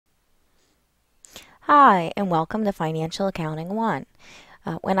Hi, and welcome to Financial Accounting 1.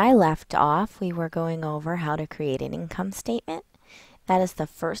 When I left off, we were going over how to create an income statement. That is the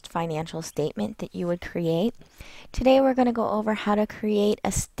first financial statement that you would create. Today we're going to go over how to create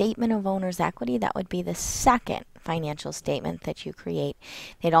a statement of owner's equity. That would be the second financial statement that you create.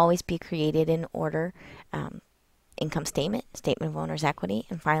 They'd always be created in order: income statement, statement of owner's equity,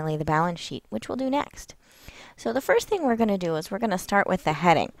 and finally the balance sheet, which we'll do next. So the first thing we're going to do is we're going to start with the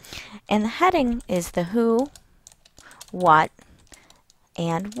heading. And the heading is the who, what,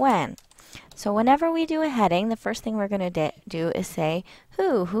 and when. So whenever we do a heading, the first thing we're going to do is say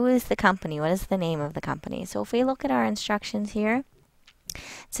who is the company, what is the name of the company. So if we look at our instructions here, it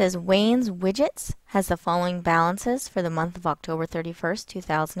says Wayne's Widgets has the following balances for the month of October 31st,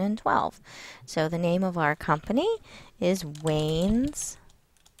 2012. So the name of our company is Wayne's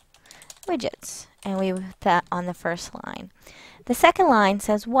Widgets, and we put that on the first line. The second line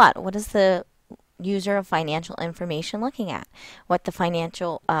says what? What is the user of financial information looking at? What the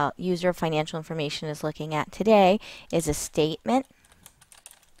financial user of financial information is looking at today is a statement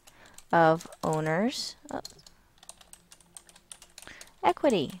of owner's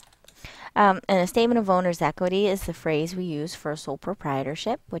equity. And a statement of owner's equity is the phrase we use for sole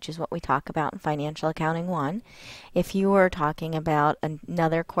proprietorship, which is what we talk about in Financial Accounting 1. If you were talking about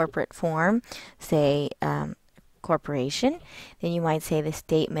another corporate form, say corporation, then you might say the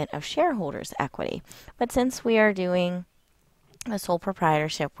statement of shareholders' equity. But since we are doing a sole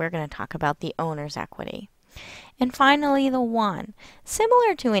proprietorship, we're going to talk about the owner's equity. And finally, the one.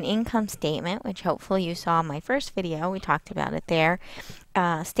 Similar to an income statement, which hopefully you saw in my first video, we talked about it there.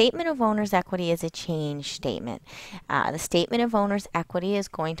 Statement of owner's equity is a change statement. The statement of owner's equity is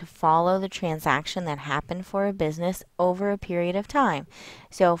going to follow the transaction that happened for a business over a period of time.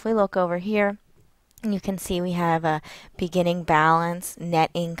 So if we look over here, you can see we have a beginning balance,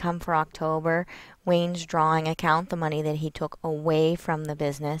 net income for October, Wayne's drawing account, the money that he took away from the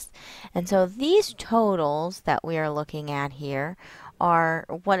business. And so these totals that we are looking at here are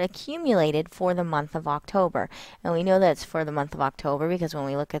what accumulated for the month of October. And we know that's for the month of October because when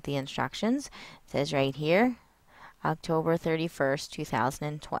we look at the instructions, it says right here, October 31st,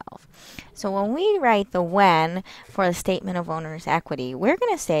 2012. So when we write the when for the statement of owner's equity, we're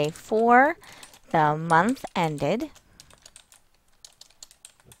going to say for the month ended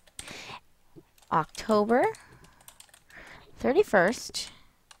October 31st,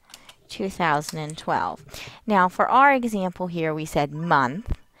 2012. Now for our example here we said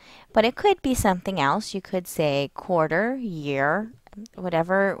month, but it could be something else. You could say quarter, year,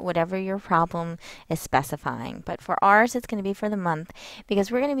 whatever your problem is specifying. But for ours it's going to be for the month because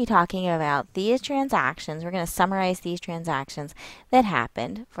we're going to be talking about these transactions. We're going to summarize these transactions that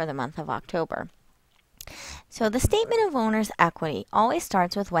happened for the month of October. So the statement of owner's equity always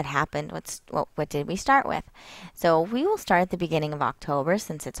starts with what happened. What did we start with? So we will start at the beginning of October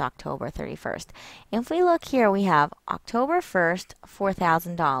since it's October 31st. If we look here, we have October 1st,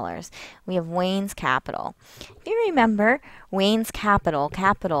 $4,000. We have Wayne's Capital. If you remember, Wayne's Capital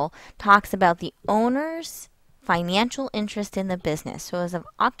talks about the owner's financial interest in the business. So as of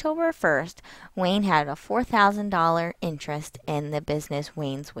October 1st, Wayne had a $4,000 interest in the business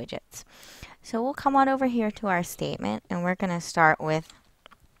Wayne's Widgets. So we'll come on over here to our statement and we're going to start with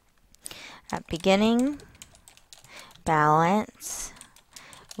beginning balance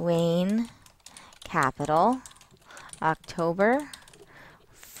Wayne Capital October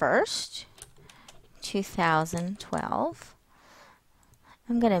 1st, 2012.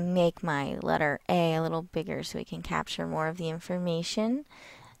 I'm going to make my letter A a little bigger so we can capture more of the information.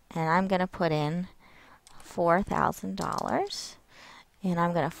 And I'm going to put in $4,000. And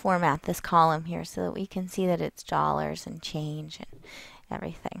I'm going to format this column here so that we can see that it's dollars and change and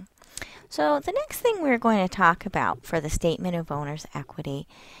everything. So the next thing we're going to talk about for the statement of owner's equity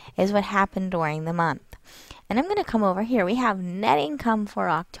is what happened during the month. And I'm going to come over here. We have net income for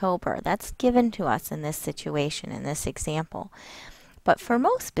October. That's given to us in this situation, in this example. But for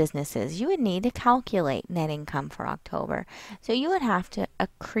most businesses, you would need to calculate net income for October. So you would have to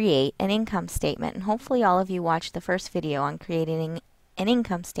create an income statement. And hopefully all of you watched the first video on creating an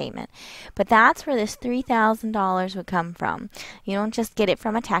income statement. But that's where this $3,000 would come from. You don't just get it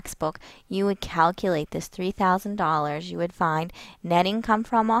from a textbook. You would calculate this $3,000. You would find net income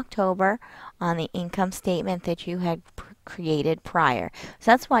from October on the income statement that you had created prior.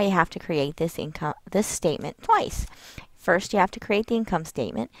 So that's why you have to create this statement twice. First, you have to create the income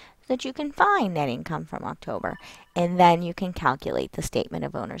statement so that you can find net income from October, and then you can calculate the statement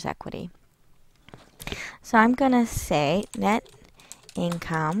of owner's equity. So I'm going to say net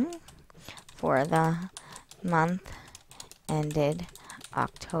income for the month ended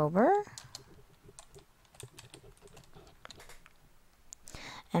October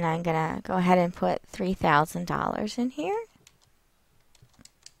And I'm going to go ahead and put $3,000 in here.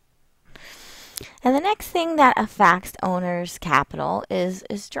 And the next thing that affects owner's capital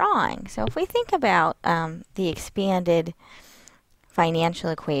is drawing. So if we think about the expanded financial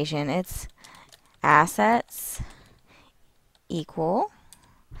equation, it's assets equal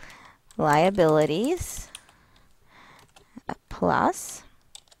liabilities plus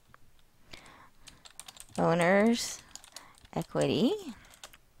owner's equity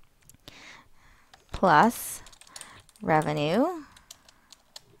plus revenue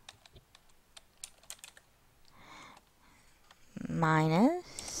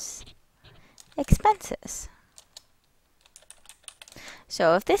minus expenses.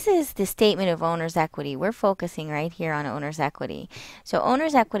 So if this is the statement of owner's equity, we're focusing right here on owner's equity. So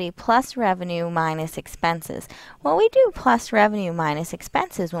owner's equity plus revenue minus expenses. Well, we do plus revenue minus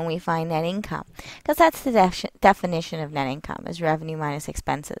expenses when we find net income, because that's the definition of net income, is revenue minus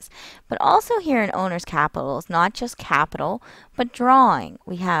expenses. But also here in owner's capital is not just capital, but drawing.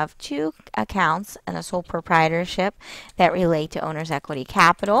 We have two accounts and a sole proprietorship that relate to owner's equity: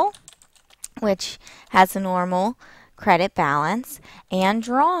 capital, which has a normal credit balance, and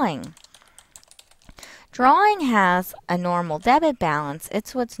drawing. Drawing has a normal debit balance.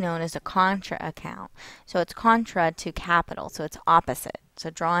 It's what's known as a contra account. So it's contra to capital, so it's opposite. So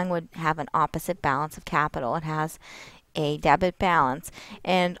drawing would have an opposite balance of capital. It has a debit balance.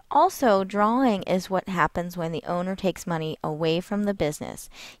 And also drawing is what happens when the owner takes money away from the business.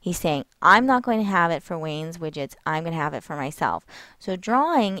 He's saying, I'm not going to have it for Wayne's Widgets, I'm going to have it for myself. So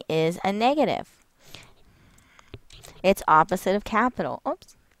drawing is a negative. It's opposite of capital.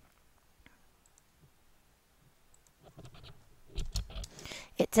 Oops.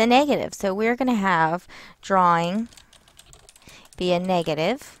 It's a negative. So we're going to have drawing be a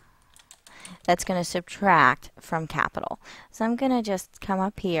negative that's going to subtract from capital. So I'm going to just come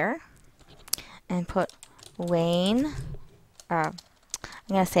up here and put Wayne, I'm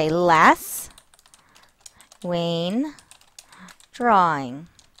going to say less Wayne drawing.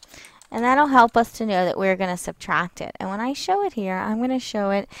 And that'll help us to know that we're going to subtract it. And when I show it here, I'm going to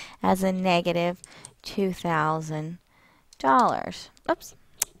show it as a negative $2,000. Oops,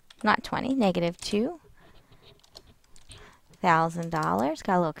 not 20, negative $2,000.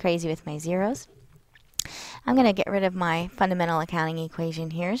 Got a little crazy with my zeros. I'm going to get rid of my fundamental accounting equation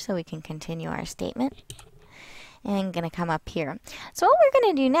here so we can continue our statement. And I'm going to come up here. So what we're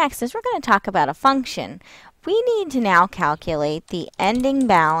going to do next is we're going to talk about a function. We need to now calculate the ending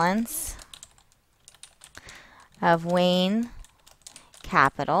balance of Wayne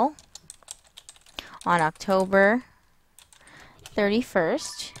Capital on October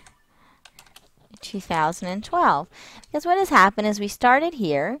 31st, 2012. Because what has happened is we started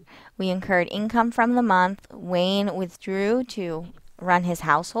here, we incurred income from the month, Wayne withdrew to run his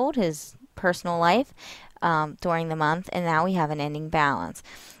household, his personal life, during the month, and now we have an ending balance.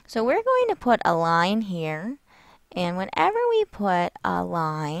 So we're going to put a line here, and whenever we put a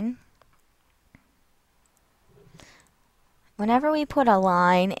line,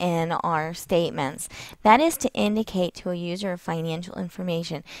 in our statements, that is to indicate to a user of financial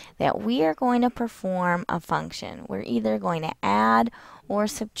information that we are going to perform a function. We're either going to add or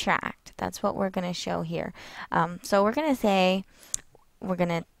subtract. That's what we're going to show here. So we're going to say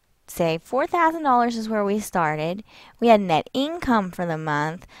 $4,000 is where we started. We had net income for the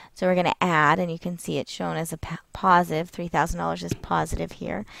month, so we're going to add, and you can see it's shown as a positive. $3,000 is positive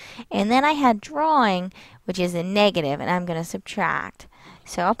here. And then I had drawing, which is a negative, and I'm going to subtract.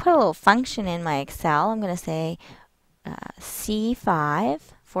 So I'll put a little function in my Excel. I'm going to say C5,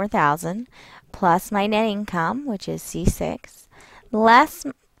 4,000, plus my net income, which is C6, less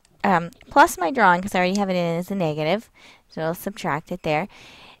plus my drawing, because I already have it in as a negative, so I'll subtract it there.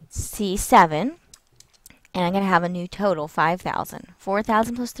 C7, and I'm going to have a new total, 5,000.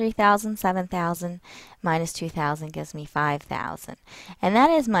 4,000 plus 3,000, 7,000, minus 2,000 gives me 5,000. And that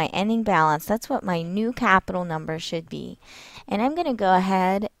is my ending balance. That's what my new capital number should be. And I'm going to go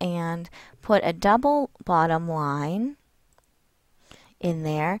ahead and put a double bottom line in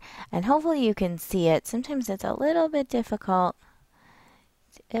there, and hopefully you can see it. Sometimes it's a little bit difficult.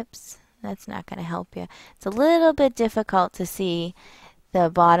 Oops, that's not going to help you. It's a little bit difficult to see the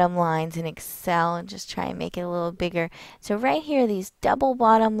bottom lines in Excel, and just try and make it a little bigger. So right here, these double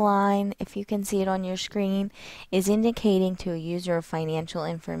bottom line, if you can see it on your screen, is indicating to a user of financial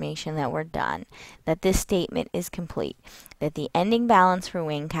information that we're done, that this statement is complete, that the ending balance for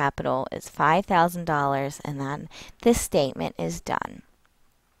Wayne Capital is $5,000, and then this statement is done.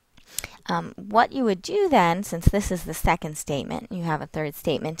 What you would do then, since this is the second statement, you have a third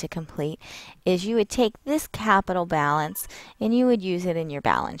statement to complete, is you would take this capital balance and you would use it in your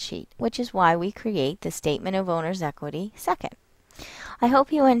balance sheet, which is why we create the statement of owner's equity second. I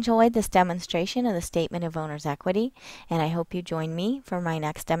hope you enjoyed this demonstration of the statement of owner's equity, and I hope you join me for my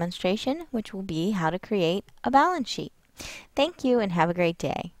next demonstration, which will be how to create a balance sheet. Thank you and have a great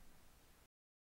day.